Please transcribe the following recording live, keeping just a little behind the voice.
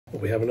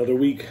We have another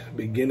week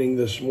beginning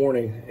this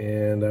morning,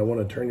 and I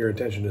want to turn your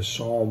attention to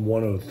Psalm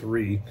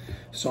 103.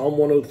 Psalm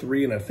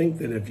 103, and I think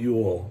that if you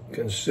will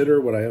consider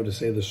what I have to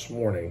say this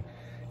morning,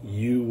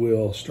 you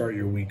will start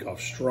your week off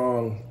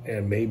strong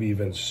and maybe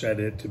even set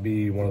it to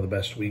be one of the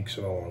best weeks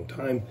in a long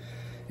time.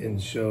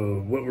 And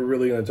so what we're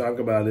really going to talk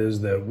about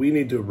is that we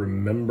need to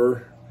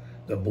remember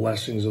the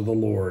blessings of the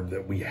Lord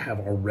that we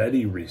have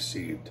already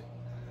received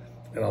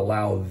and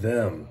allow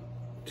them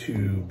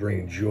to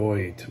bring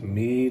joy to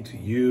me, to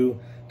you,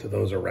 to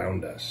those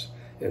around us.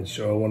 And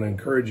so I want to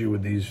encourage you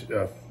with these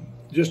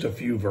just a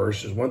few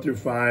verses, 1 through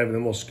 5, and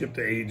then we'll skip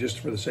to 8 just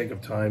for the sake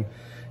of time.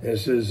 And it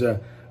says,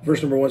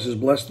 verse number 1 says,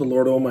 "Bless the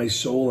Lord, O my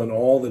soul, and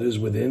all that is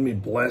within me.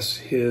 Bless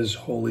his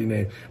holy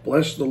name.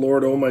 Bless the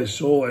Lord, O my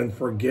soul, and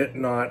forget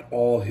not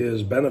all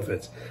his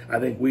benefits." I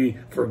think we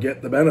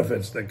forget the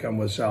benefits that come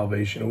with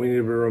salvation. And we need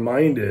to be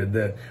reminded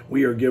that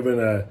we are given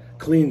a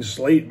clean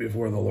slate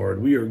before the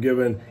Lord. We are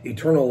given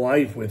eternal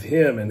life with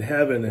him in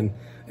heaven,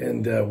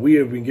 and we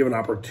have been given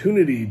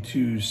opportunity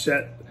to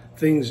set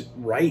things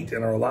right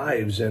in our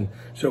lives. And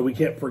so we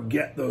can't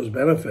forget those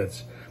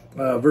benefits.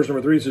 Verse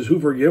number 3 says,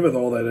 "Who forgiveth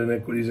all thy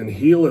iniquities and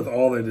healeth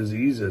all thy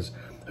diseases?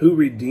 Who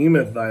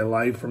redeemeth thy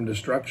life from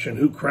destruction?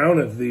 Who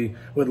crowneth thee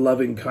with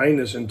loving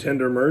kindness and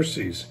tender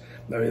mercies?"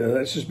 I mean,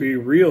 let's just be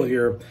real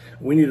here.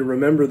 We need to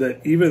remember that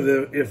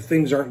even if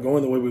things aren't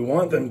going the way we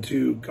want them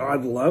to,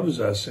 God loves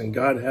us and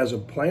God has a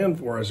plan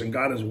for us and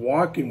God is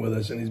walking with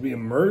us and he's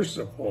being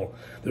merciful.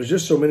 There's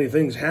just so many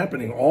things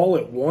happening all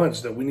at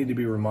once that we need to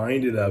be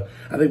reminded of.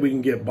 I think we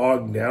can get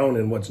bogged down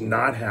in what's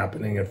not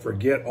happening and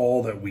forget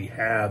all that we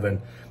have. And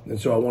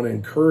so I want to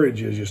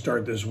encourage you as you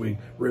start this week,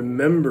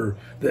 remember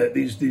that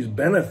these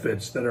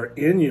benefits that are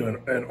in you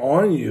and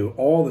on you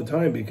all the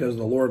time because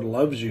the Lord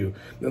loves you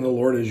and the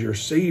Lord is your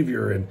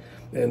Savior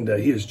and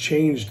he has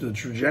changed the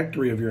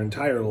trajectory of your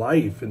entire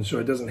life. And so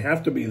it doesn't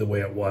have to be the way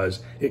it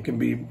was. It can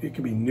be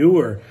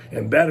newer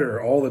and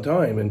better all the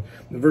time. And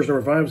verse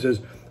number 5 says,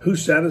 "Who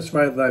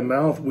satisfieth thy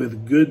mouth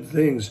with good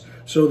things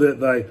so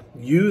that thy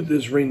youth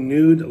is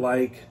renewed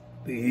like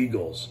the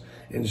eagles."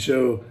 And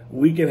so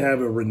we can have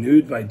a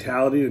renewed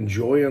vitality and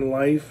joy in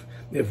life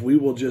if we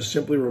will just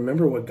simply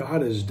remember what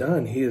God has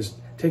done. He has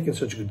taken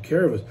such good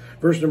care of us.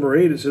 Verse number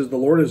 8, it says, "The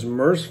Lord is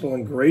merciful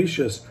and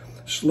gracious,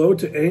 slow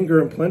to anger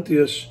and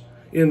plenteous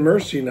in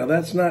mercy." Now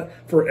that's not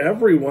for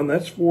everyone.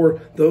 That's for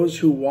those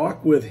who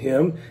walk with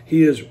him.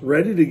 He is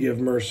ready to give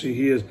mercy.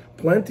 He is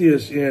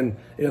plenteous in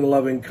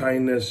loving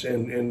kindness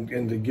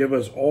and to give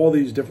us all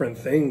these different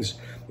things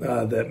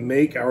that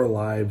make our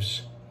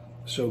lives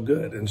so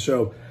good. And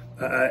so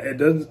it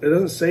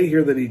doesn't say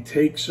here that he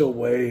takes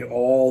away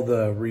all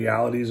the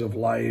realities of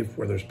life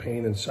where there's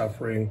pain and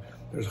suffering,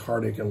 there's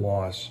heartache and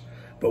loss.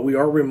 But we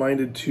are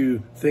reminded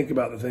to think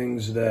about the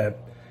things that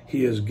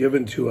he has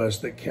given to us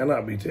that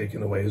cannot be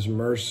taken away, his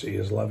mercy,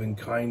 his loving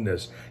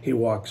kindness. He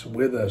walks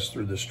with us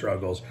through the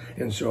struggles.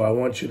 And so I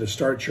want you to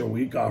start your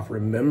week off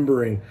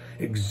remembering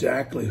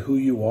exactly who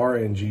you are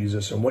in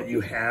Jesus and what you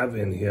have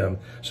in him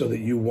so that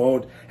you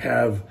won't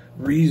have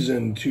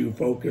reason to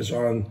focus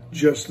on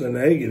just the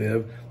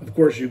negative. Of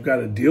course, you've got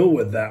to deal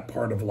with that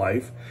part of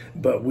life,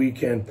 but we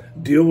can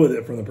deal with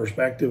it from the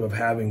perspective of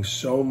having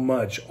so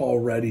much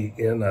already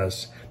in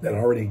us and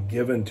already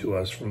given to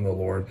us from the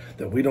Lord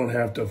that we don't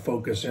have to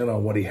focus in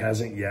on what he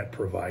hasn't yet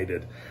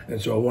provided. And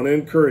so I want to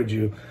encourage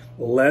you,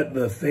 let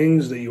the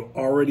things that you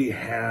already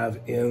have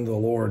in the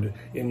Lord,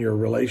 in your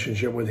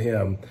relationship with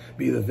him,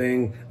 be the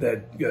thing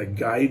that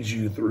guides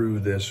you through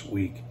this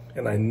week.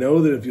 And I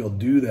know that if you'll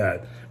do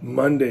that,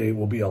 Monday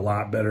will be a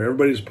lot better.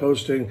 Everybody's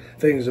posting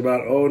things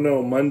about, oh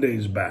no,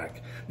 Monday's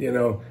back,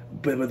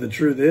 but the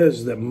truth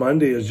is that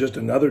Monday is just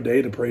another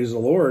day to praise the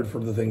Lord for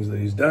the things that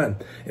he's done.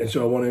 And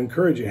so I want to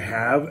encourage you,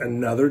 have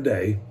another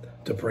day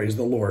to praise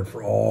the Lord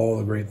for all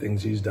the great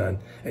things he's done.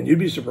 And you'd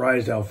be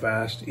surprised how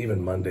fast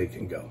even Monday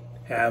can go.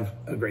 Have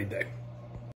a great day.